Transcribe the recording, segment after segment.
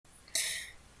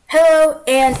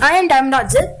and I am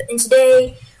Diamond.zip, and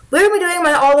today we're going to be doing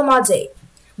my All the Mods 8.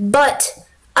 But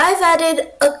I've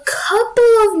added a couple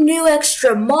of new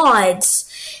extra mods,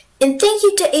 and thank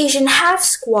you to Asian Half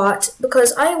Squat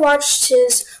because I watched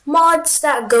his Mods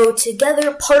That Go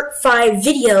Together Part 5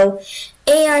 video,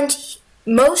 and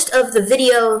most of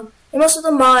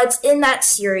the mods in that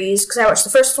series, because I watched the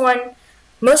first one,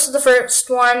 most of the first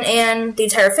one, and the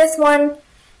entire fifth one.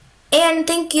 And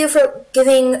thank you for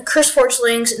giving CurseForge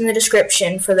links in the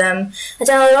description for them. I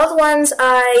downloaded all the ones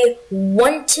I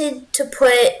wanted to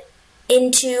put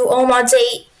into All Mods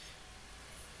 8,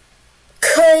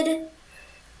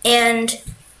 and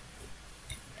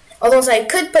all the ones I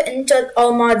could put into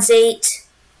All Mods 8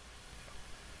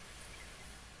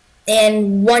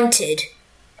 and wanted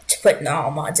to put in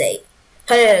All Mods 8.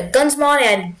 I added a guns mod, I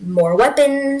added more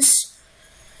weapons.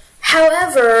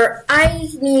 However, I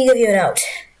need to give you a note.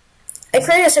 I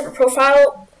created a separate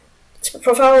profile for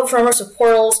Immersive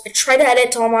Portals. I tried to add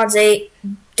it to All Mods 8,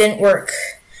 didn't work.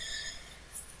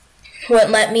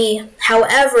 Wouldn't let me.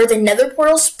 However, the Nether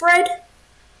Portal spread,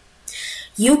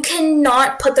 you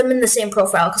cannot put them in the same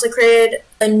profile because I created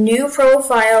a new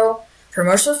profile for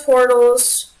Immersive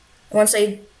Portals. Once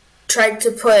I tried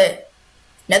to put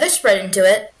Nether spread into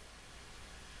it,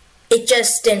 it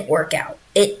just didn't work out.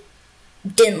 It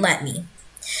didn't let me.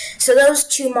 So those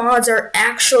two mods are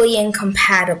actually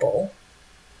incompatible,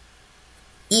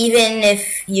 even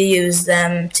if you use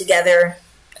them together.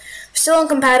 Still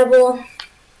incompatible,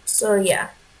 so yeah.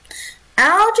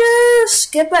 I'll just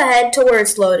skip ahead to where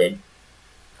it's loaded.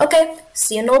 Okay,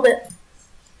 see you in a little bit.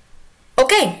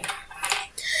 Okay,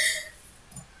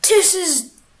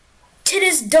 it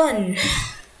is done.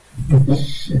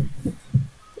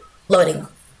 Loading.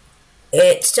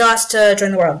 It still has to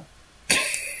join the world.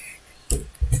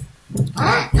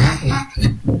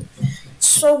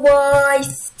 So, I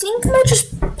think I might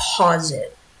just pause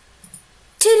it.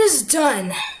 It is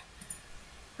done.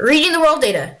 Reading the world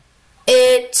data.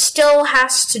 It still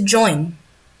has to join.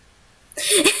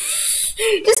 Just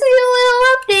a little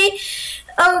update.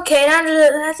 Okay, now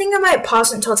I think I might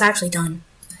pause it until it's actually done.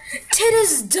 It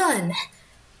is done.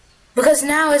 Because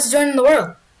now it's joining the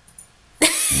world.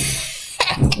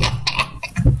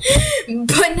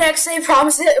 But next I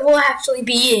promise it will actually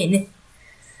be in.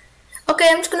 Okay,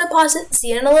 I'm just gonna pause it, see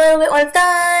you in a little bit when it's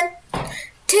done.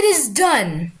 It is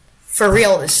done. For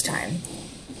real this time.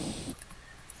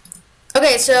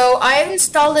 Okay, so I've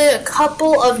installed a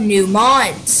couple of new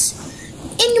mods.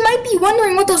 And you might be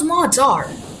wondering what those mods are.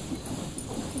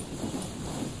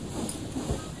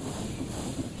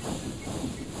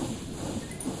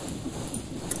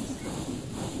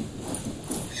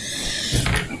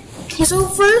 So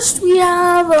first we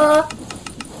have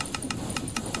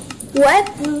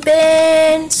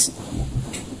weapons.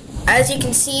 As you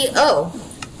can see, oh,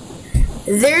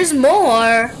 there's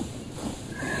more.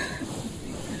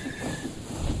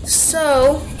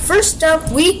 So first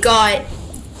up we got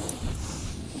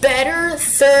better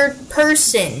third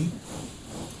person.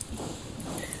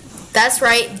 That's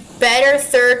right, better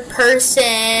third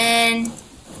person.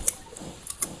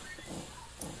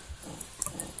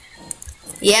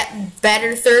 Yep,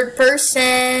 better third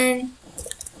person.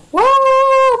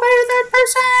 Whoa, better third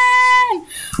person.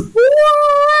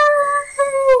 Whoa.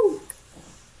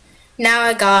 Now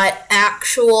I got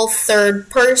actual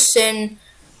third person.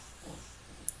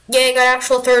 Yeah, I got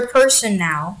actual third person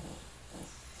now.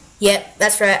 Yep,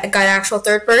 that's right, I got actual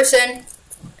third person.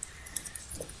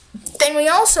 Then we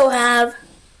also have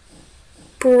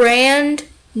brand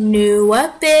new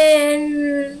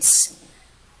weapons.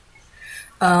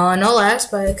 No lag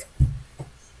spike.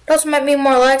 Those might be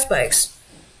more lag spikes.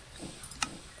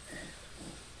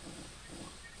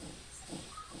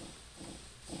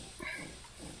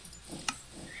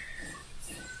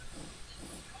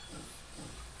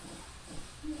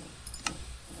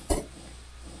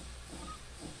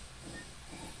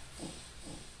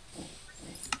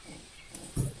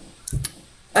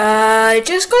 I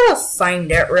just gotta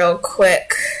find it real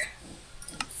quick.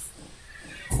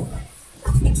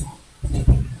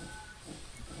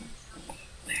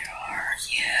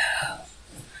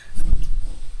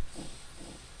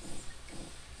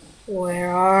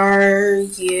 Where are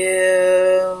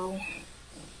you?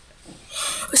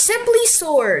 Simply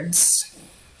Swords.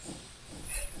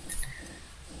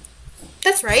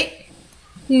 That's right.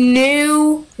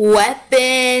 New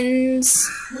weapons.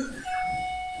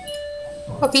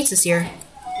 Oh, pizza's here.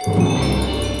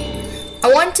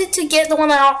 I wanted to get the one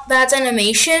that's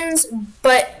animations,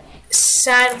 but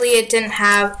sadly it didn't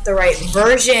have the right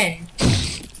version.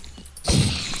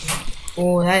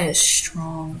 Oh, that is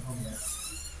strong.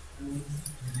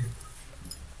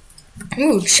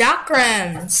 Ooh,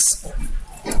 chakrams.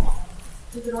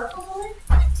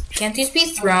 Can't these be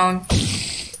thrown?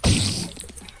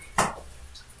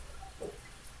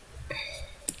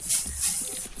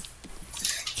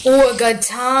 Ooh, a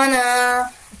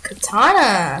katana.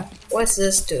 Katana. What's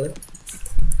this do?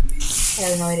 I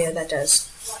have no idea what that does.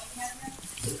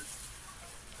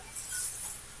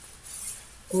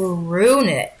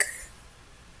 Runic.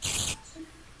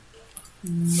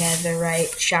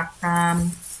 Netherite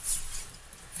chakram.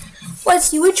 Let's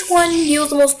see which one deals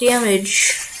the most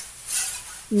damage.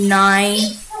 9,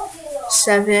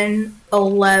 7,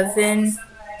 11,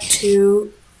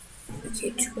 2.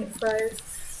 Okay, 2.5.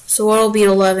 So what'll be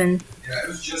 11? Yeah, it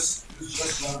was just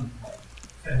done.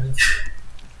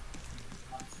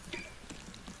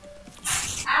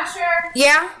 Asher.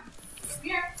 Yeah.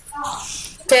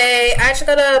 Okay, I just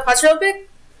gotta pause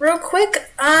real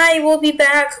quick. I will be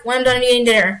back when I'm done eating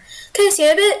dinner. Okay, see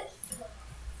you in a bit.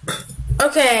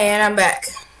 Okay, and I'm back.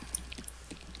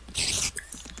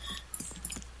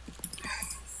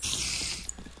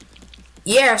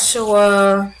 Yeah,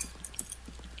 so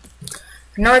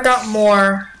now I got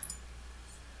more.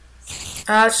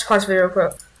 Let's just pause the video real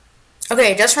quick.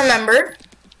 Okay, just remember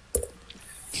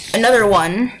another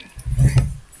one.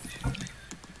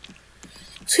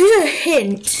 So here's a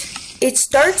hint. It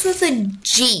starts with a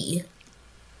G.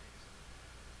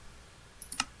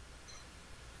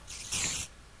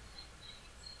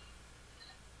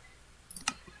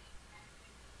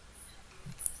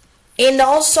 And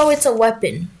also it's a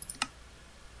weapon.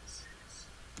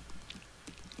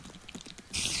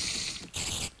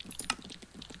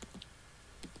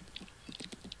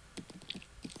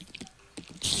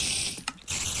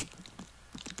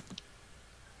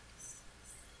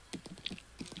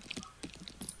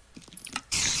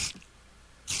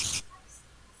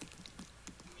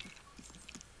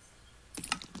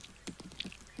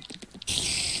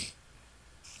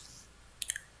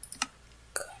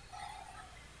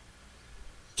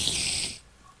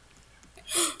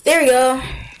 There we go.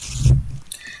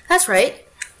 That's right.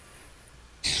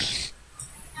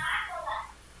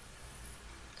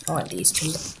 I want these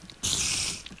two.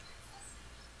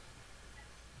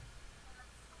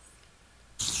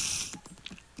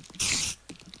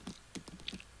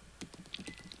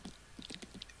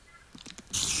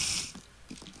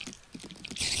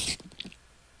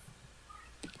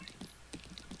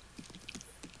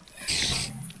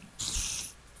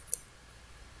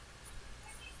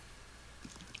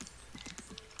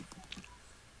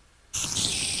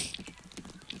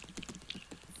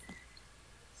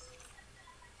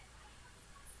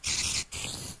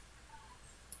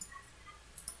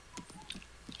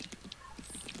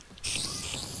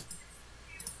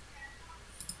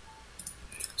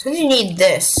 So you need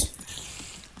this.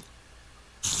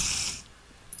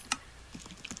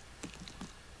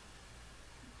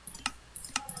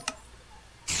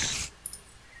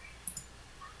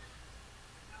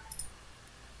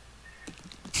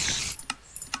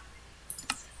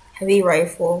 Heavy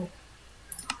rifle.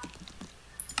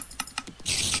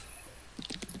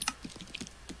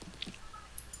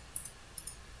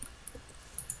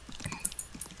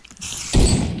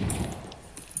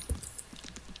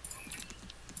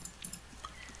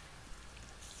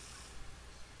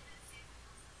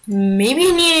 Maybe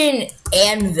you need an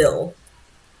anvil.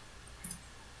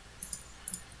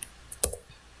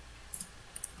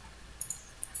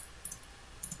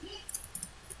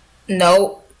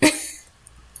 No.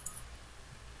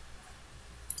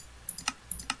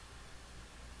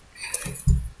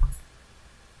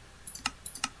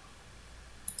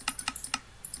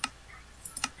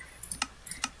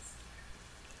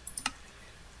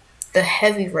 The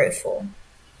heavy rifle.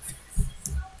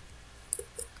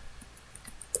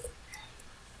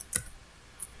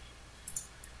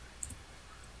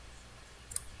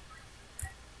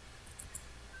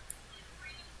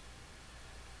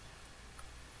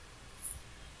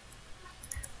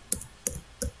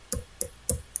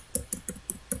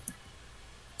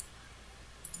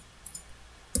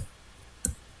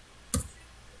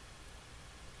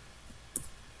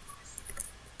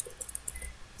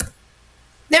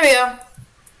 There we go.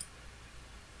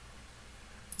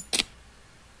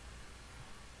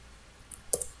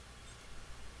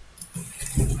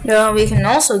 Now we can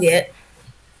also get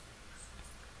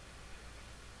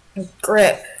a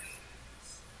grip.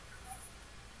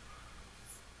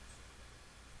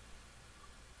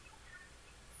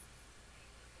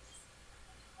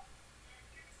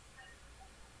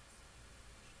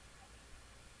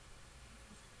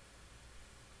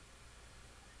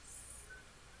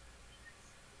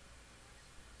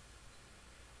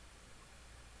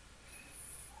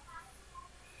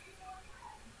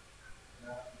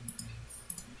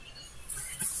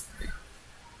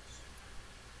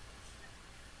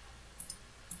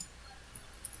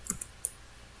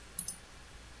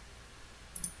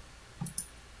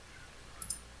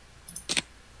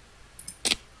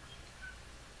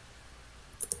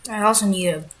 I also need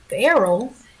a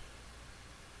barrel.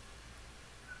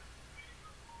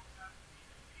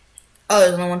 Oh,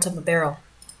 there's only one type of barrel.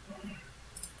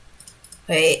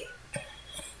 Wait,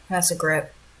 that's a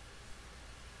grip.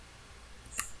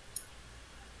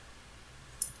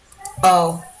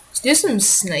 Oh, let's do some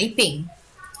sniping.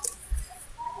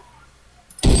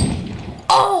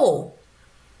 Oh!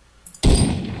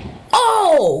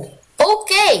 Oh!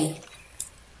 Okay!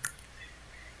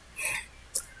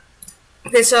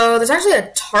 Okay, so there's actually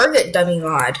a target dummy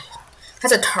mod.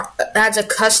 That's a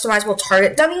customizable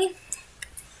target dummy.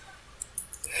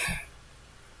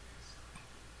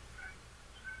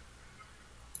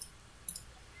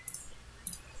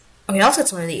 Okay, I'll set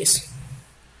some of these.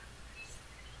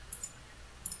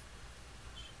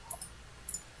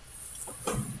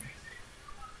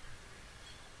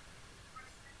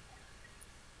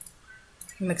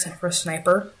 Makes sense for a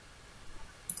sniper.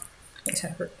 Makes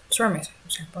sense for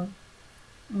sniper.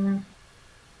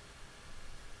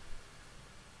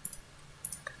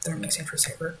 That makes sense for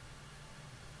sniper.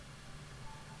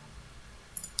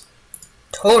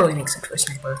 Totally makes sense for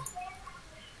sniper.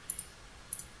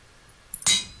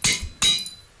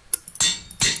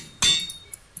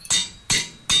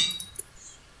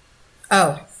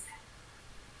 Oh.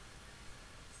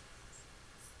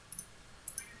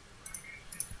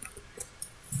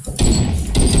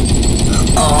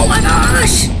 Oh my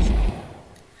gosh!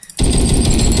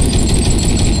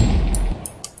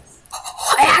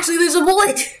 I actually lose a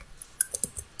bullet!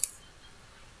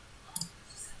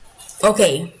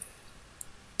 Okay.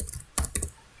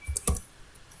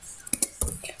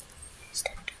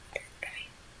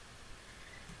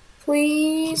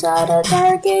 Please add a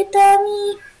target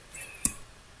dummy.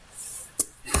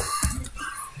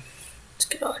 Let's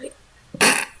get all these.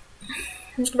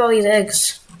 Let's get all these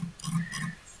eggs.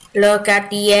 Look at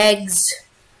the eggs.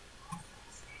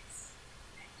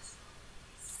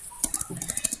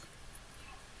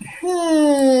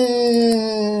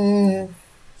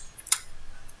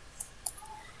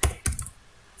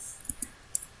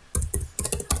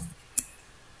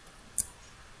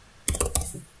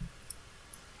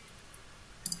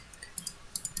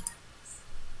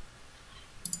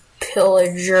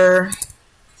 Pillager.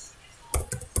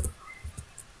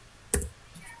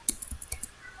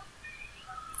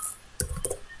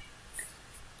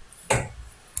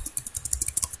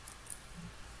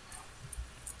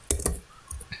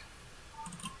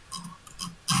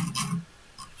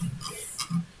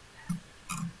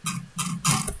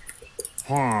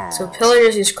 So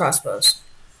pillagers use crossbows.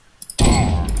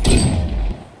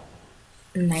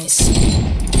 Nice.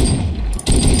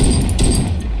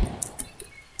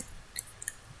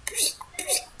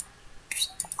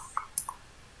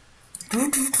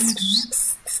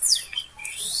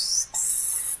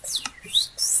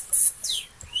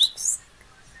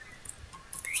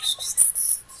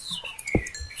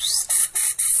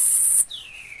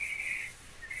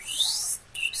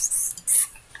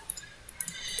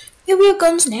 Yeah, we have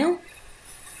guns now.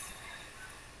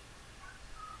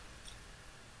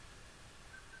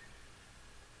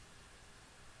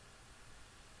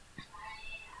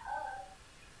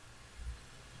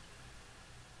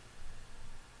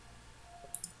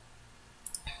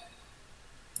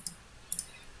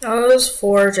 Those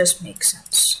four just make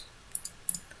sense.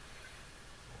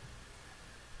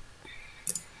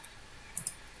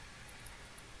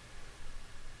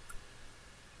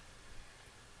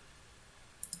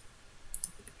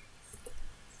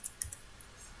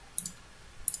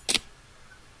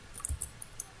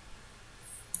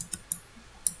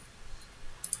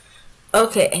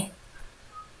 Okay.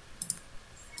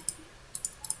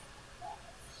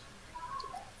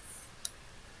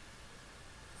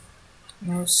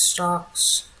 No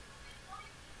stocks.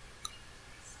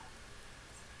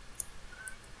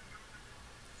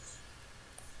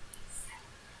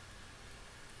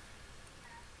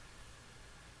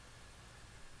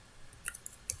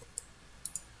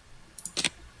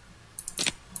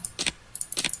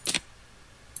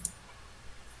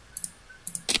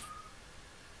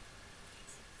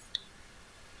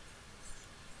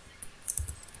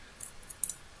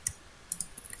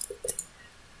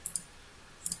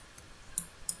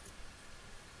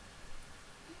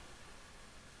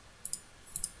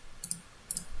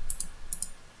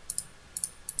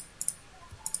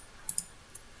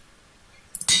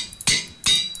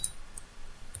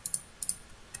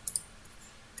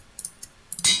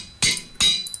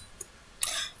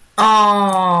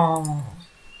 Oh.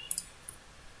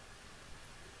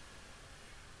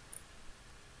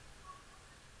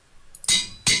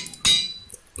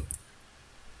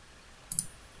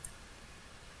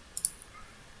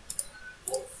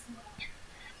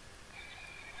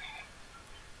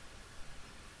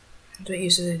 but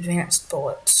uses advanced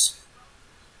bullets.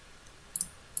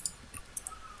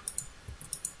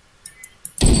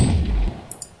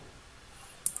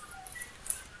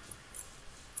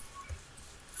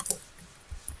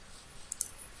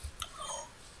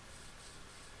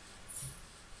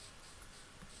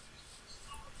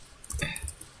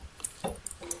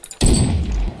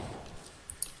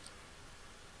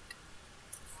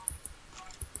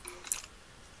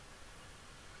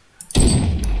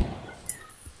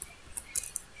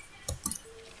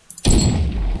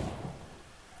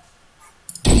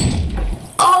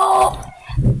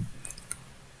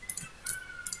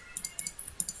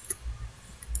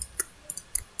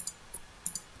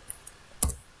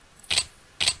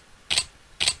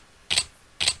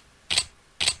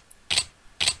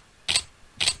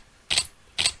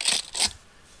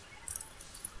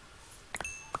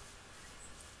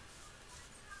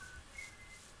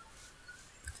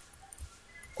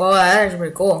 Well, that is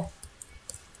pretty cool.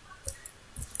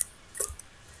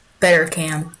 Better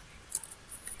cam.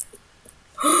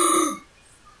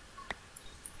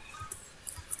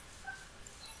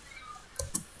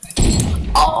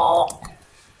 Oh!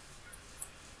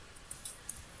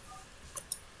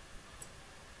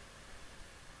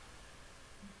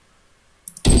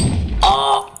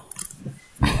 Oh!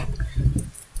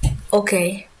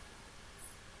 Okay.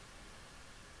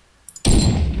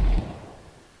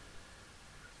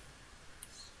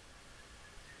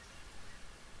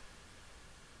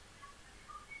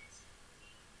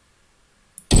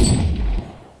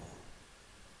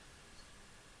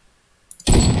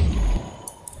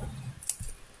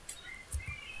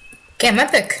 Game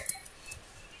epic.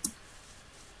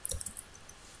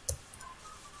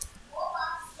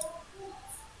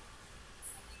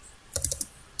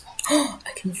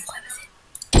 I can fly with it.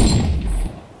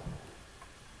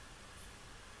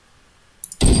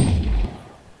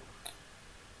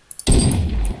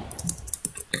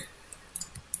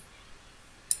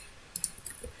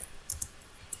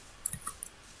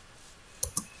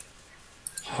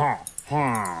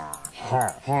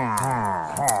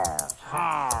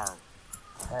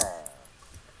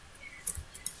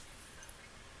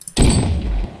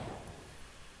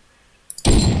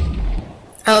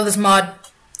 I love this mod.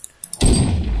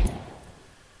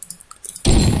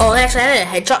 Oh, they actually had a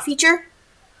headshot feature?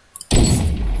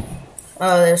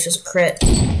 Oh, that was just a crit.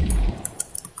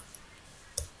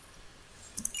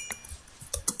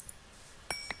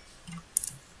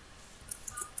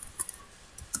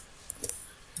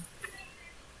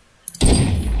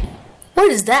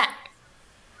 What is that?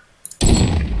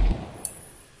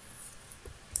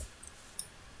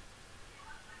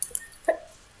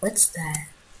 What's that?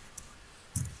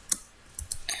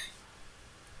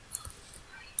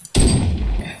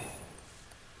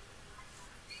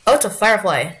 Oh, it's a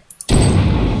firefly.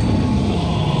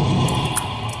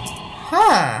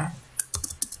 Huh.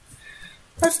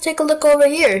 Let's take a look over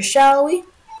here, shall we?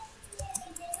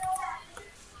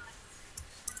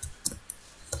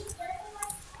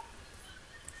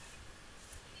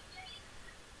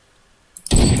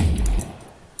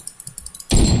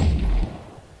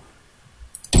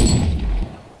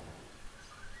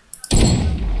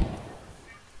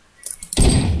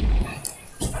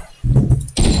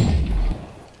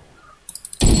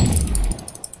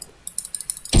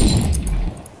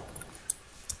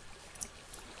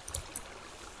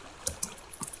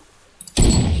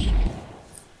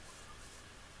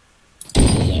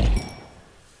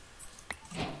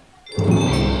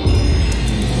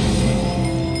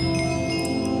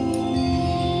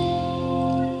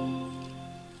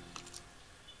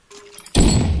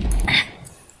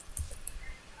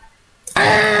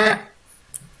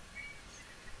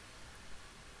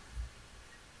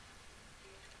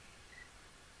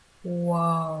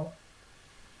 Wow.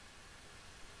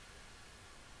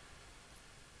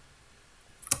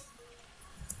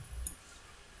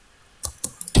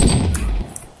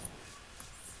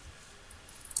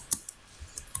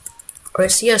 Oh, I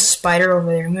see a spider over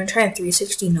there. I'm gonna try and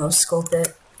 360 no scope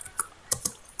it.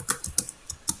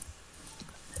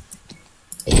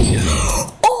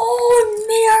 Oh,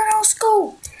 mid-air no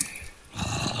scope.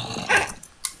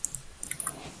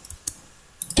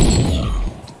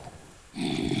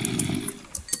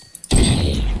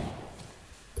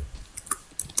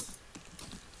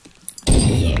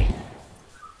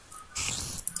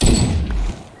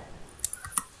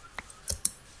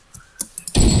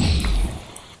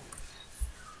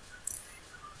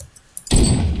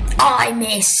 I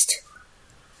missed.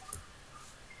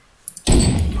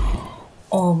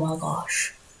 Oh my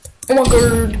gosh. Oh my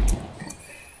god.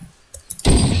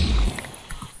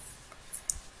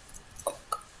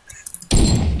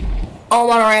 Oh, I'm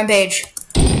on a rampage.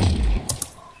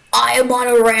 I am on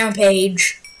a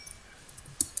rampage.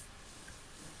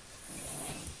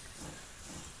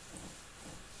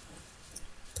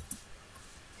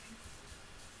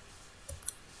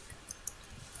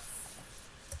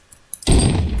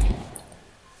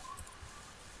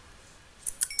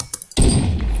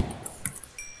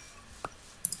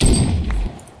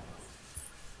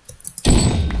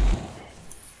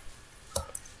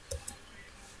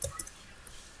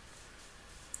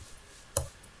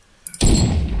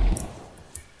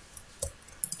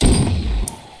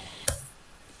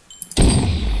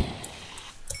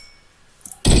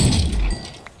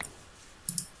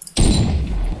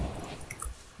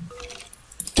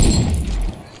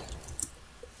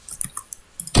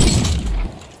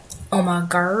 Oh my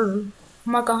god. Oh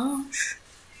my gosh.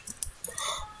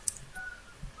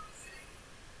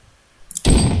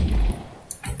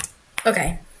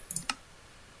 Okay.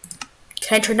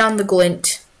 Can I turn down the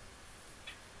glint?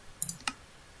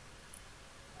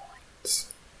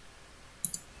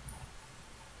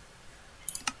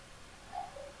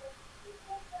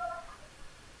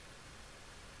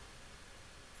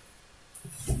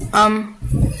 I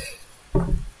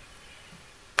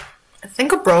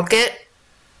think I broke it.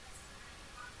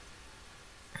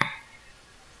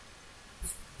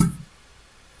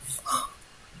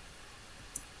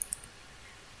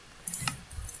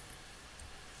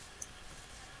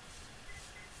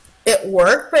 It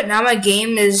worked, but now my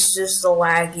game is just the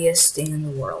laggiest thing in the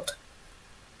world.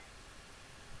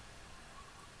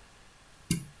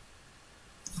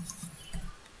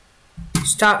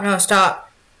 Stop, no,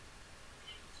 stop.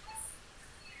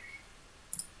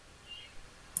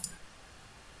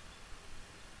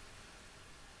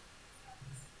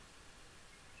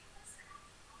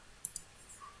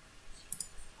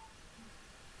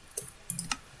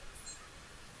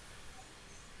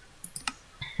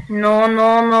 No,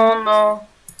 no, no, no.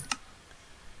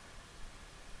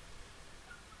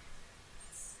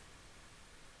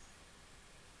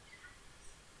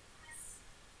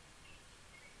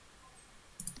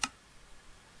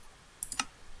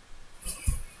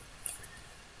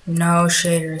 No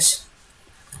shaders.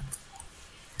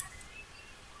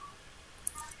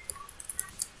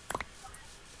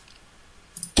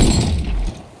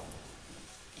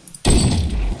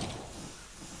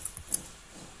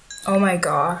 Oh my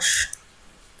gosh.